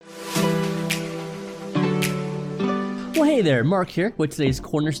Well, hey there, Mark here with today's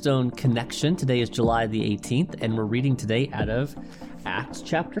Cornerstone Connection. Today is July the 18th, and we're reading today out of Acts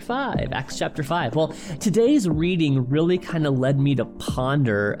chapter 5. Acts chapter 5. Well, today's reading really kind of led me to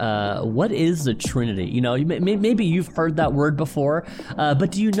ponder what is the Trinity? You know, maybe you've heard that word before, but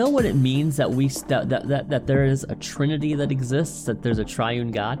do you know what it means that there is a Trinity that exists, that there's a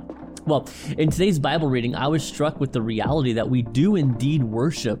triune God? Well, in today's Bible reading, I was struck with the reality that we do indeed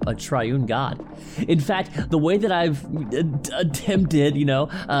worship a triune God. In fact, the way that I've attempted,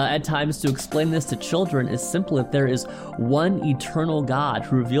 at times to explain this to children is simply that there is one eternal God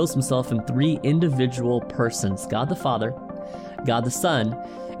who reveals himself in three individual persons: God the Father, God the Son,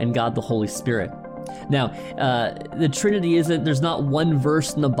 and God the Holy Spirit. Now, the Trinity there's not one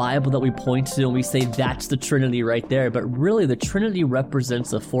verse in the Bible that we point to and we say that's the Trinity right there, but really the Trinity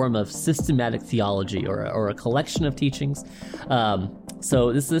represents a form of systematic theology or a collection of teachings.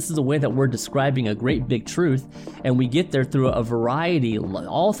 So this is a way that we're describing a great big truth, and we get there through a variety,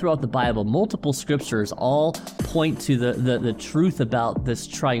 all throughout the Bible. Multiple scriptures all point to the truth about this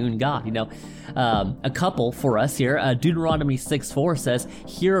triune God. A couple for us here. Deuteronomy 6:4 says,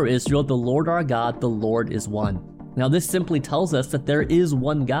 "Hear, O Israel, the Lord our God, the Lord is one." Now, this simply tells us that there is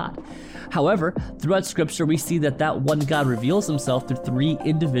one God. However, throughout Scripture, we see that one God reveals himself through three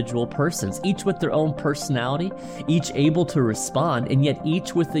individual persons, each with their own personality, each able to respond, and yet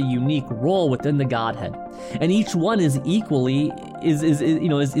each with a unique role within the Godhead. And each one is equally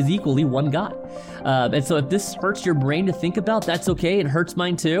one God. And so if this hurts your brain to think about, that's okay. It hurts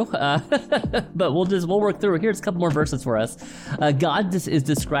mine too. But we'll work through it. Here's a couple more verses for us. God is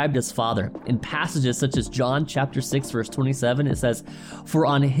described as Father. In passages such as John chapter 6, verse 27, it says, "For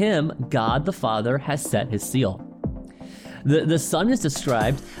on him God the Father has set his seal." The Son is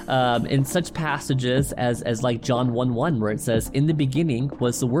described in such passages as like John 1:1, where it says, "In the beginning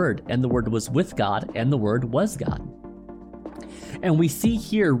was the Word, and the Word was with God, and the Word was God." And we see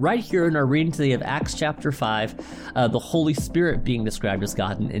here, right here in our reading today of Acts chapter 5, the Holy Spirit being described as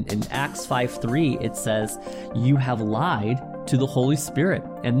God. In Acts 5:3, it says, "You have lied to the Holy Spirit."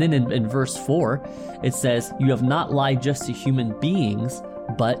 And then in verse 4, it says, "You have not lied just to human beings,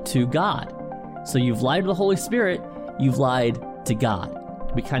 but to God." So you've lied to the Holy Spirit, you've lied to God.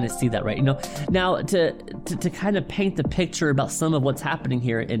 We kind of see that, right? Now to kind of paint the picture about some of what's happening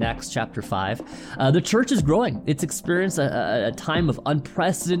here in Acts chapter 5, the church is growing. It's experienced a time of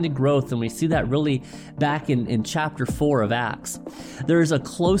unprecedented growth, and we see that really back in chapter 4 of Acts. There's a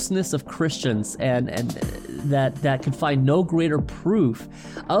closeness of Christians, and that can find no greater proof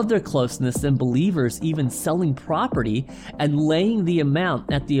of their closeness than believers even selling property and laying the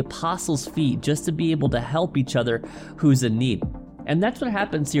amount at the apostles' feet just to be able to help each other who's in need. And that's what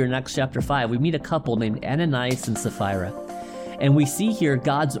happens here in Acts chapter 5. We meet a couple named Ananias and Sapphira. And we see here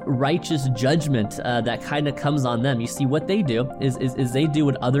God's righteous judgment that kind of comes on them. You see, what they do is they do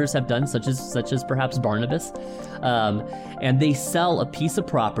what others have done, such as perhaps Barnabas. And they sell a piece of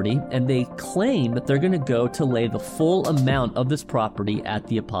property, and they claim that they're going to go to lay the full amount of this property at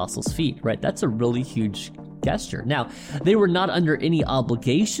the apostles' feet, right? That's a really huge gesture. Now, they were not under any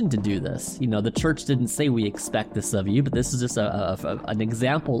obligation to do this. The church didn't say, "We expect this of you," but this is just an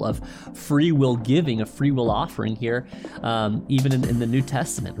example of free will giving, a free will offering here, even in the New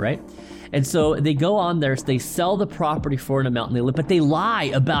Testament, right? And so they go on there, they sell the property for an amount, but they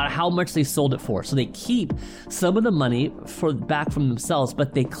lie about how much they sold it for. So they keep some of the money back from themselves,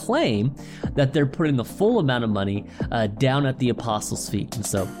 but they claim that they're putting the full amount of money down at the apostles' feet. And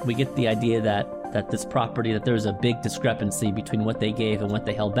so we get the idea that this property, that there's a big discrepancy between what they gave and what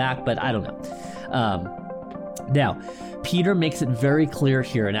they held back, but I don't know. Now, Peter makes it very clear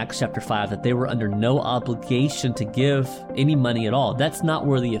here in Acts chapter 5 that they were under no obligation to give any money at all. That's not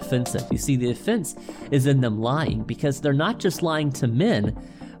where the offense is. You see, the offense is in them lying, because they're not just lying to men,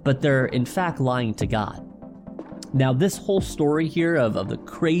 but they're in fact lying to God. Now, this whole story here of the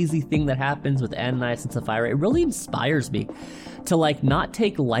crazy thing that happens with Ananias and Sapphira, it really inspires me to not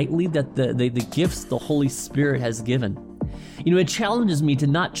take lightly that the gifts the Holy Spirit has given. It challenges me to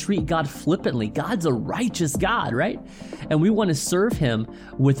not treat God flippantly. God's a righteous God, right? And we want to serve him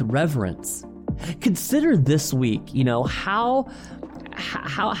with reverence. Consider this week, how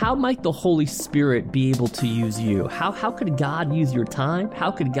might the Holy Spirit be able to use you? How could God use your time? How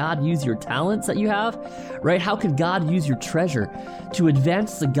could God use your talents that you have, right? How could God use your treasure to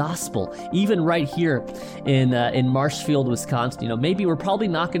advance the gospel, even right here in Marshfield, Wisconsin? Maybe we're probably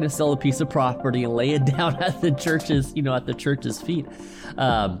not going to sell a piece of property and lay it down at the church's feet.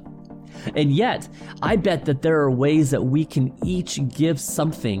 And yet, I bet that there are ways that we can each give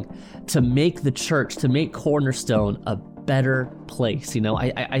something to make the church, to make Cornerstone a better place.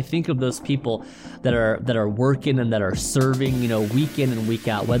 I think of those people that are working and that are serving, week in and week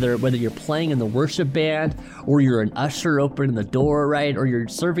out, whether you're playing in the worship band or you're an usher opening the door, right? Or you're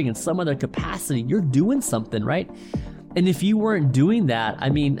serving in some other capacity, you're doing something, right? And if you weren't doing that, I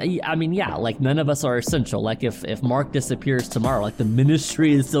mean, yeah, like none of us are essential. Like if Mark disappears tomorrow, like the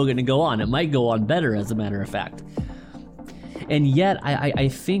ministry is still going to go on. It might go on better, as a matter of fact. And yet, I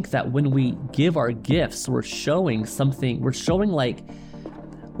think that when we give our gifts, we're showing something. We're showing like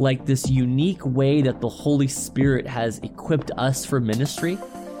this unique way that the Holy Spirit has equipped us for ministry.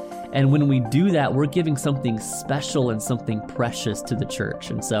 And when we do that, we're giving something special and something precious to the church.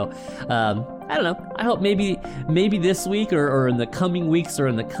 And so, I don't know. I hope maybe this week or in the coming weeks or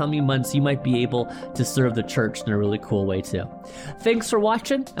in the coming months, you might be able to serve the church in a really cool way too. Thanks for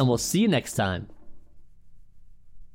watching, and we'll see you next time.